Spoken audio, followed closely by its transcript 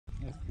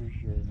for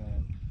sure,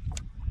 man.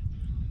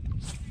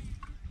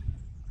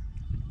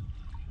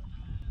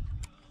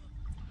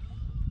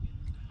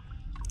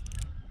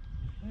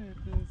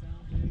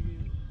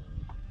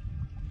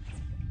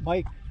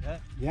 Mike. Yeah.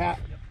 Yeah.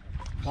 Yep.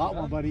 Got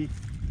one, buddy.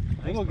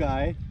 Little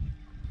guy.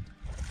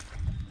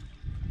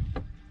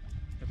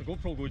 Got the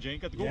GoPro go, Jane.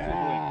 Got the GoPro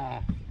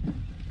Yeah.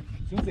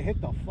 As soon as they hit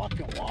the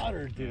fucking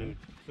water, dude. Yeah.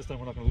 This time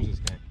we're not gonna lose this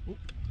guy. Oop.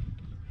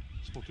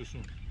 Spoke too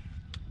soon.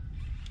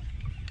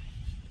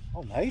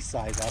 Oh, nice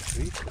size,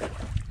 actually.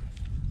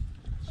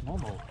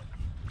 Smallmouth.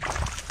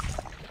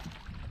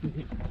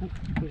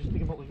 Just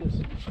stick him out like this.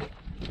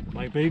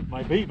 My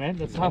bait, man.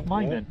 That's half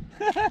mine then.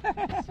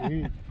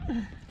 Sweet.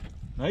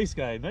 Nice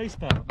guy, nice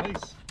pal,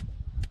 nice.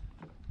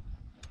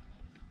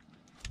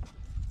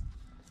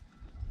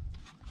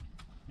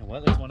 You know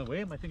what? There's one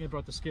away. I think I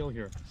brought the scale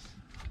here.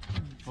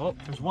 Oh,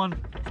 there's one.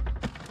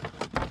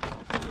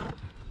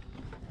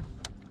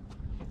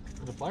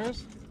 The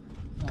pliers?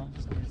 No, I'm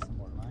just gonna get some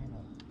more line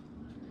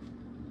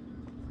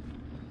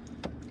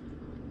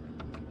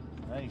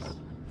on. Nice.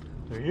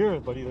 They're here,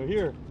 buddy. They're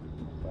here.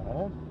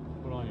 Bad?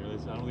 Put on here. I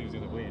don't think he's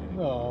gonna weigh anything.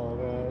 No,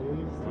 man.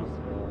 He's too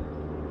small.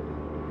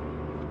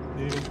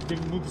 They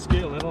didn't move the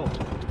scale at all.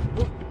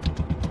 Oh.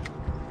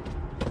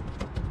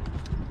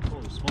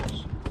 Holy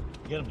smokes.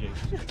 Get him, Jake.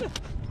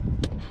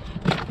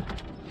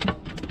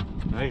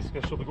 Nice.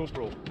 Gotta show the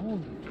GoPro.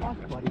 Holy fuck,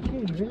 buddy.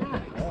 Get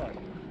relax.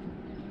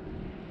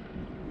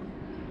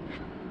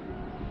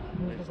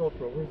 Where's the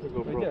GoPro? Where's the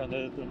GoPro? Right there on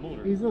the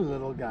motor. He's a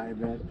little guy,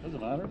 man.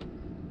 Doesn't matter.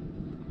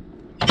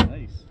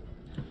 Nice.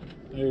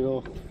 There you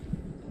go.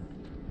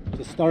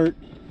 To start.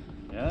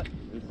 Yeah,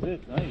 that's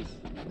it. Nice.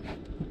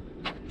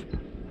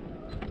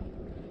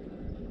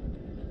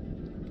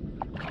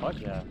 Fuck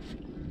yeah.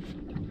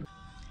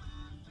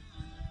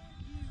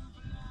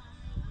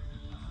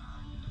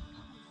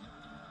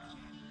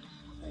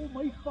 Oh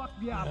my fuck,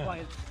 yeah,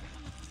 buddy.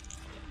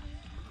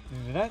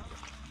 You that?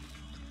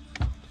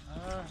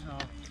 No.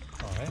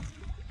 Alright.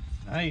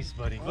 Nice,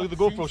 buddy. Well, Look at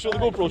the GoPro. Show the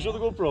GoPro. Show the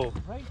GoPro.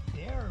 Right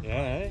there. Yeah,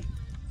 eh?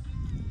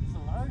 It's a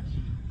large.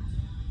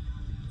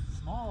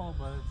 Small,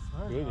 but it's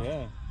large. Good,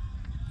 yeah.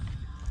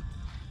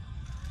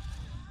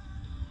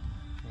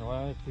 You know what?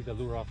 I have to take that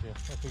lure off here. I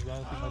have to take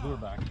my lure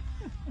back.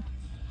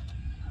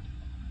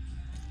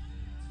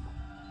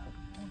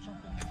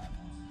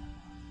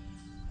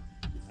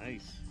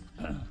 Nice.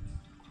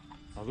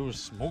 Our lure's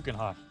smoking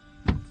hot.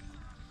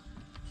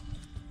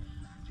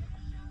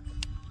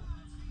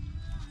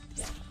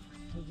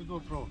 Where's the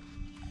GoPro?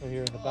 Right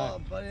here in the back. Oh,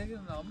 buddy,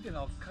 I'm getting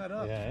all cut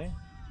up. Yeah, eh?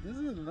 This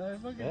is nice.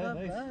 Fucking Yeah, not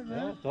nice. bad, Yeah,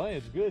 man. I'm telling you,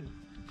 it's good.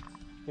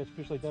 Catch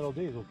fish like that all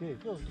day is okay.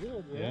 Feels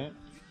good, man. Yeah.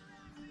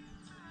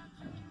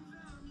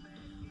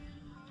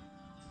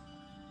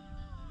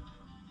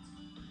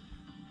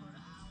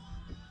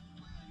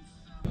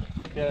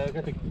 Yeah, I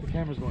got the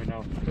cameras going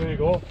now. There you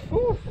go.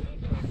 Woo.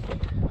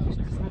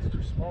 This net's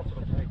too small for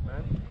the pike,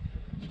 man.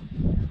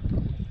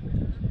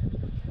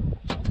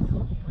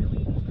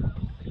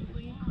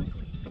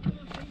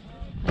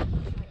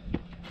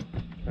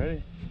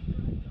 Ready?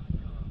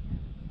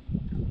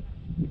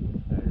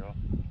 There you go.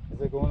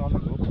 Is it going on the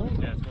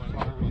GoPro? Yeah, it's going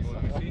on.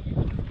 See?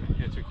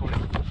 Yeah, it's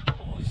recording.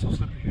 Oh, it's so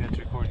slippery. Yeah, it's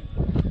recording.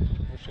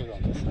 We'll show you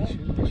on this side.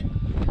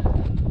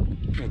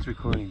 Yeah, it's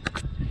recording.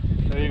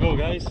 There you go,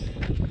 guys.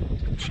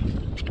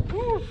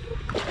 Woo.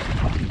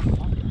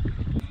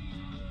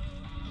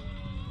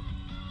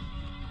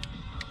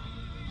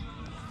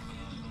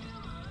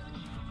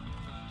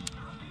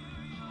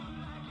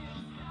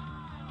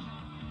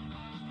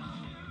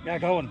 Yeah, I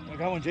got one. I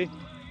got one, Jay.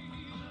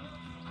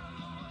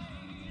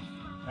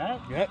 Huh?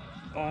 Yeah.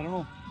 Oh, I don't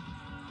know.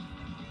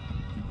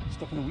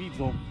 Stuck in the weeds,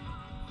 though.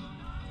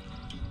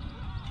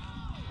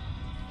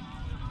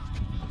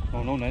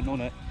 Oh, no net, no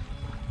net.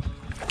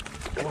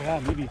 Oh, yeah,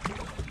 maybe.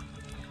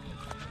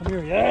 Come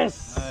here,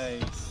 yes!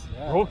 Nice.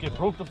 Yeah.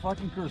 Broke the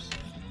fucking curse.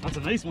 That's a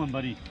nice one,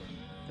 buddy.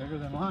 Bigger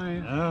than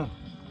mine. Yeah.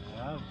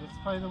 Yeah, that's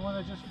probably the one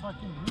I just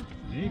fucking hit.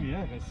 Maybe,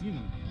 yeah, I've seen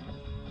him.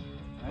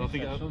 Nice. don't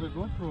think I show the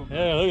GoPro.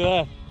 Yeah, look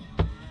at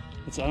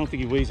that. I don't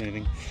think he weighs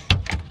anything.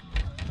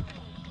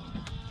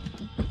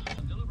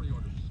 Delivery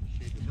orders.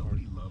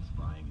 Nobody loves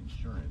buying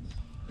insurance.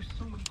 There's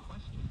so many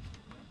questions.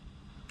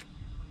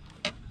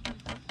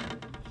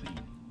 See,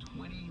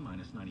 20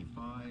 minus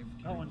 95.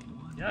 Got one.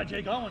 21. Yeah,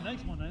 Jay, got one.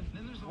 Nice one, man.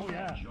 Then there's all Oh,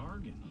 yeah. that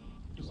jargon.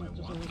 Do I want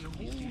the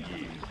OPC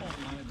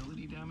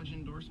liability damage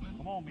endorsement?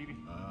 Come on, baby.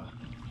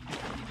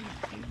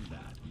 Even is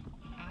that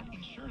at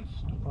insurance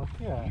store? Fuck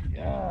yeah.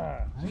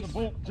 Yeah. It's in the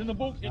boat. It's in the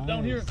boat. Get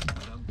down here.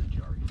 Without the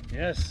jargon.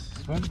 Yes.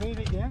 Swim bait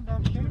again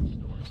down here?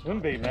 Swim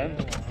bait, man.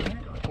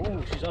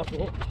 Oh, she's off the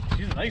hook.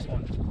 She's a nice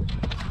one.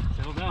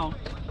 Settle down.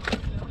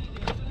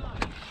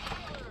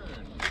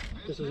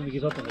 This isn't gonna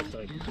give up on this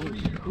side.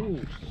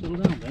 Ooh, settle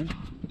down, man.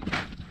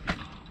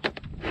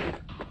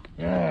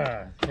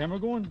 Yeah. Camera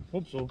going?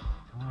 Hope so.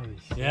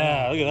 Nice.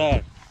 Yeah, look at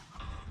that.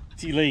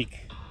 T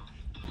Lake.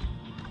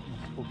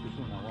 Spoke too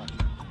soon now, watch.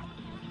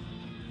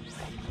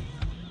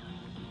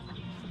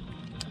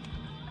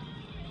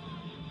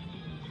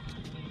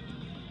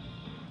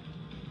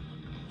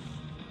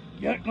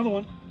 Yeah, another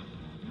one.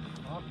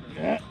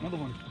 Yeah, another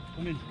one.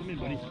 Come in,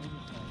 buddy.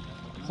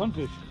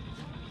 Sunfish.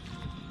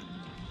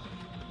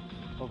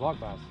 Oh, rock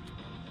bass.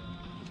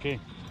 Okay.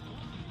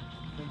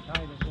 Been tied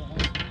and go home.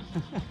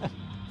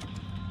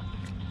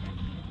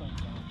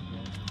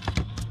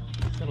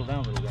 Settle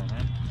down, little guy,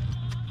 man.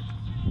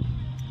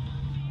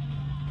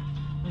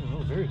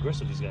 They're very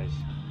aggressive, these guys.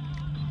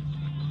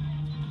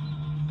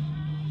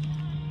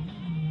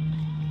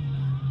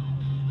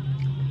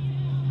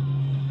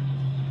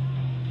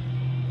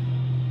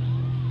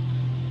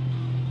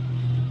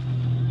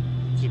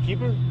 Is it a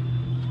keeper?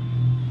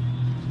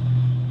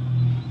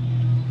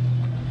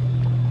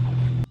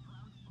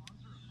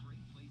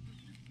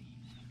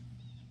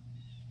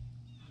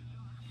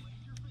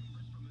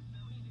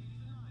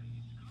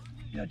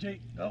 Yeah,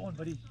 Jake, got one,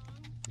 buddy.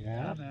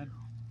 Yeah? Man.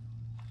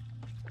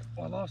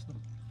 Oh, I lost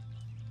him.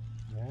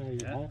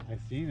 Yeah, I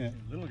seen it.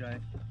 Little guy.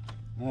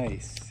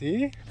 Nice.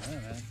 See? Yeah,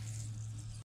 man.